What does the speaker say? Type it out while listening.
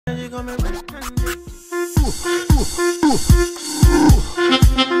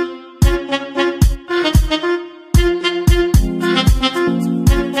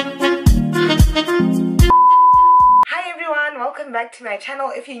Welcome back to my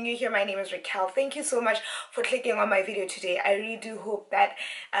channel. If you're new here, my name is Raquel. Thank you so much for clicking on my video today. I really do hope that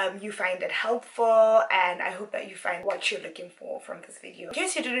you find it helpful, and I hope that you find what you're looking for from this video. In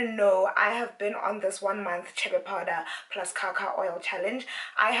case you didn't know, I have been on this 1 month Chebe powder plus Karkar oil challenge.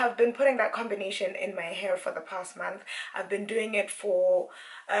 I have been putting that combination in my hair for the past month. I've been doing it for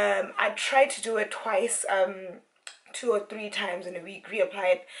I tried to do it twice, 2 or 3 times in a week,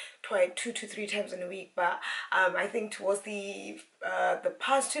 reapply it twice, 2 to 3 times in a week, but I think towards the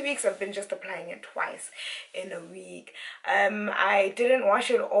past 2 weeks I've been just applying it twice in a week. I didn't wash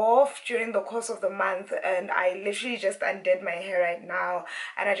it off during the course of the month, and I literally just undid my hair right now,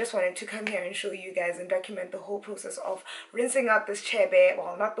 and I just wanted to come here and show you guys and document the whole process of rinsing out this Chebe.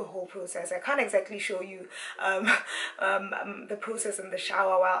 Well, not the whole process, I can't exactly show you the process in the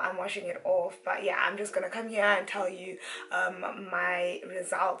shower while I'm washing it off, but yeah, I'm just gonna come here and tell you my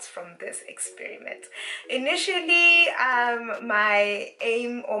results from this experiment. Initially, my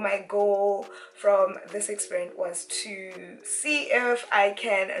aim or my goal from this experiment was to see if I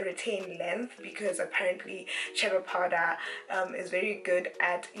can retain length, because apparently Chebe powder is very good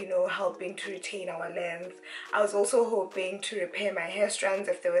at, you know, helping to retain our length. I was also hoping to repair my hair strands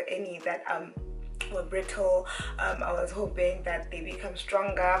if there were any that were brittle. I was hoping that they become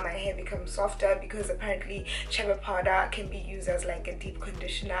stronger, my hair becomes softer, because apparently Chebe powder can be used as like a deep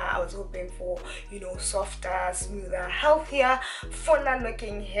conditioner. I was hoping for, you know, softer, smoother, healthier, fuller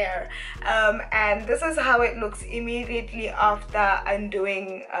looking hair, and this is how it looks immediately after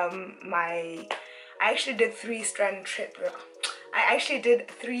undoing I actually did 3-strand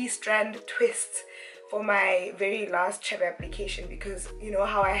twists for my very last Chebe application, because you know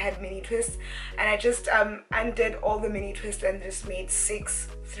how I had mini twists, and I just undid all the mini twists and just made 6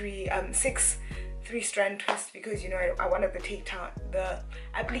 3-strand twists, because you know I wanted the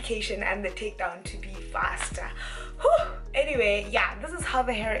application and the takedown to be faster. Whew. Anyway, yeah, this is how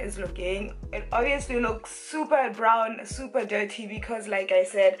the hair is looking. It obviously looks super brown, super dirty, because like I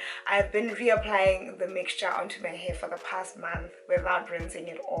said, I've been reapplying the mixture onto my hair for the past month without rinsing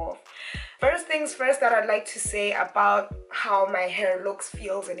it off. First things first that I'd like to say about how my hair looks,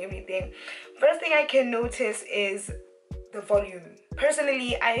 feels and everything. First thing I can notice is the volume.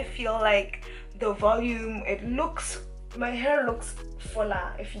 Personally, I feel like the volume, my hair looks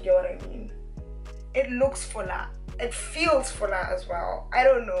fuller, if you get what I mean. It looks fuller. It feels fuller as well. I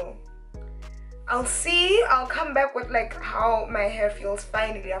don't know. I'll come back with like how my hair feels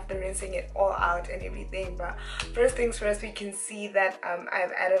finally after rinsing it all out and everything, but first things first, we can see that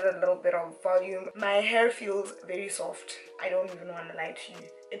I've added a little bit of volume. My hair feels very soft. I don't even want to lie to you.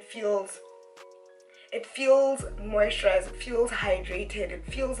 It feels moisturized, it feels hydrated, it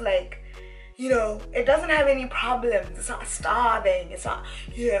feels like, you know, it doesn't have any problems. It's not starving, it's not,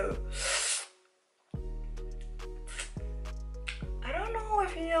 you know, I don't know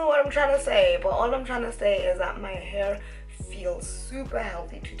if you know what I'm trying to say, but all I'm trying to say is that my hair feels super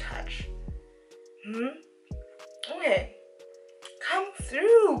healthy to touch. Okay, come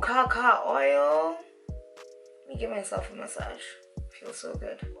through, Karkar oil. Let me give myself a massage. Feels so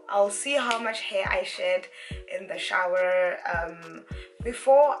good. I'll see how much hair I shed in the shower.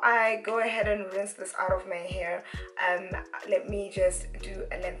 Before I go ahead and rinse this out of my hair, let me just do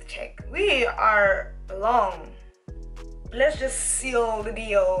a length check. We are long. Let's just seal the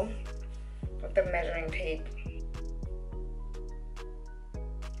deal with the measuring tape.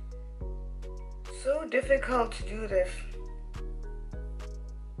 So difficult to do this.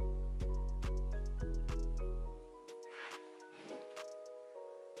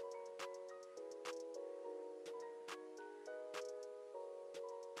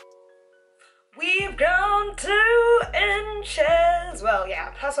 We've grown 2 inches. Well,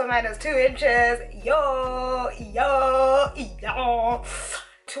 yeah, plus or minus 2 inches. Yo.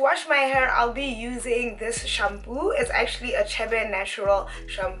 To wash my hair, I'll be using this shampoo. It's actually a Chebe natural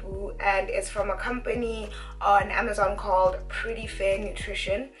shampoo, and it's from a company on Amazon called Priddyfair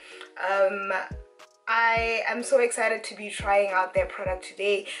Nutrition. I am so excited to be trying out their product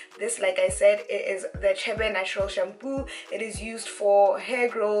today. This, like I said, it is the Chebe natural shampoo. It is used for hair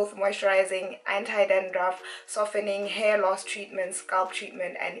growth, moisturizing, anti-dandruff, softening, hair loss treatment, scalp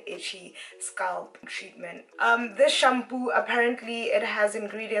treatment and itchy scalp treatment. This shampoo, apparently it has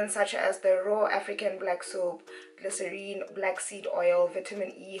ingredients such as the raw African black soap, glycerine, black seed oil,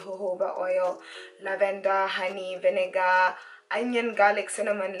 vitamin E, jojoba oil, lavender, honey, vinegar, onion, garlic,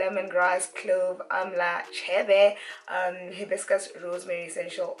 cinnamon, lemongrass, clove, amla, chebe, hibiscus, rosemary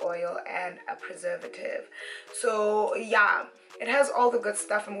essential oil, and a preservative. So yeah, it has all the good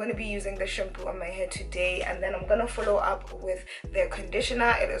stuff. I'm going to be using the shampoo on my hair today, and then I'm going to follow up with the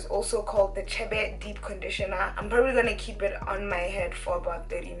conditioner. It is also called the Chebe Deep Conditioner. I'm probably going to keep it on my head for about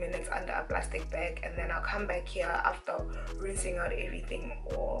 30 minutes under a plastic bag, and then I'll come back here after rinsing out everything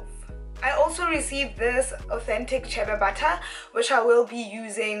off. I also received this authentic Chebe butter, which I will be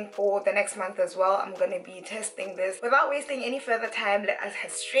using for the next month as well. I'm going to be testing this. Without wasting any further time, let us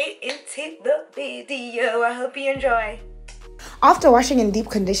head straight into the video. I hope you enjoy. After washing and deep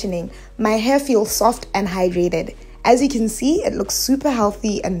conditioning, my hair feels soft and hydrated. As you can see, it looks super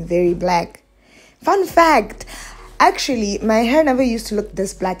healthy and very black. Fun fact, actually, my hair never used to look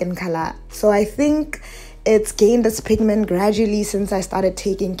this black in color. So I think it's gained its pigment gradually since I started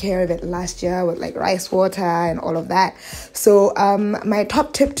taking care of it last year with like rice water and all of that. So my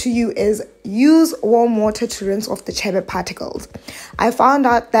top tip to you is use warm water to rinse off the Chebe particles. I found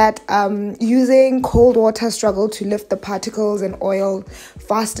out that using cold water struggled to lift the particles and oil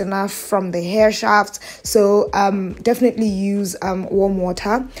fast enough from the hair shafts. So definitely use warm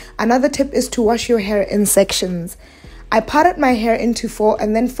water. Another tip is to wash your hair in sections. I parted my hair into 4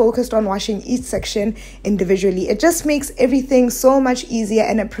 and then focused on washing each section individually. It just makes everything so much easier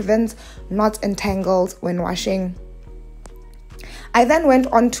and it prevents knots and tangles when washing. I then went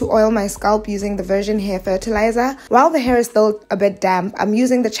on to oil my scalp using the Virgin Hair Fertilizer. While the hair is still a bit damp, I'm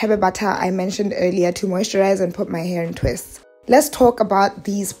using the Chebe butter I mentioned earlier to moisturize and put my hair in twists. Let's talk about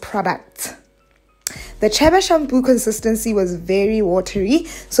these products. The Chebe shampoo consistency was very watery,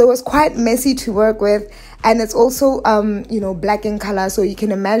 so it was quite messy to work with, and it's also black in color, so you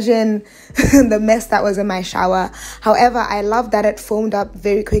can imagine the mess that was in my shower. However, I love that it foamed up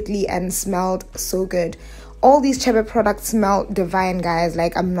very quickly and smelled so good. All these Chebe products smell divine, guys.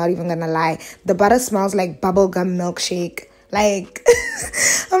 Like, I'm not even gonna lie. The butter smells like bubblegum milkshake. Like,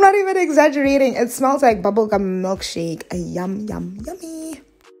 I'm not even exaggerating. It smells like bubblegum milkshake. Yum, yum, yummy.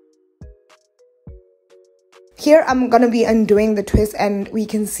 Here I'm gonna be undoing the twist, and we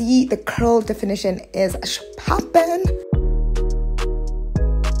can see the curl definition is poppin'.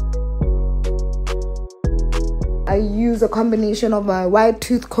 I use a combination of my wide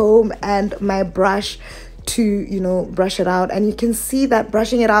tooth comb and my brush to, brush it out, and you can see that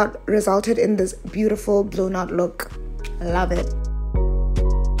brushing it out resulted in this beautiful blown out look. I love it.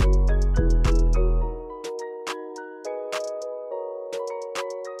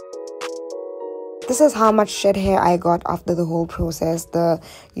 This is how much shed hair I got after the whole process. The,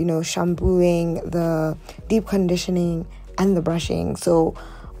 shampooing, the deep conditioning, and the brushing. So,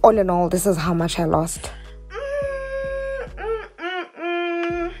 all in all, this is how much I lost.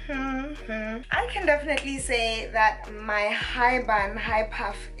 I can definitely say that my high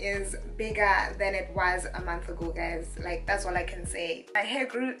puff is bigger than it was a month ago, guys. Like, that's all I can say. My hair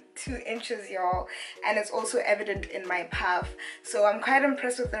grew 2 inches, y'all, and it's also evident in my puff. So I'm quite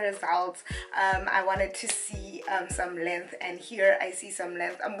impressed with the results. I wanted to see some length, and here I see some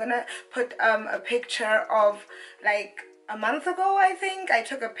length. I'm gonna put a picture of like a month ago, I think. I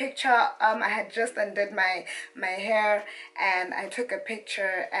took a picture. I had just undid my hair, and I took a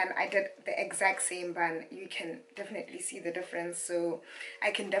picture and I did the exact same bun. You can definitely see the difference. So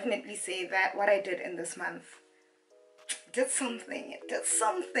I can definitely say that what I did in this month did something. It did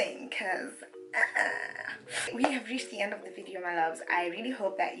something, because we have reached the end of the video, my loves. I really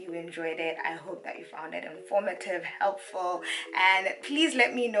hope that you enjoyed it. I hope that you found it informative, helpful, and please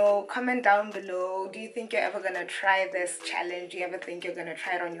let me know. Comment down below. Do you think you're ever gonna try this challenge? Do you ever think you're gonna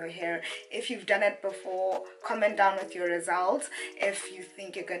try it on your hair? If you've done it before, comment down with your results. If you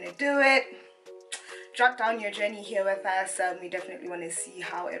think you're gonna do it, jot down your journey here with us. We definitely want to see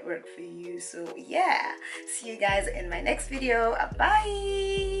how it worked for you. So yeah, see you guys in my next video.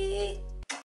 Bye.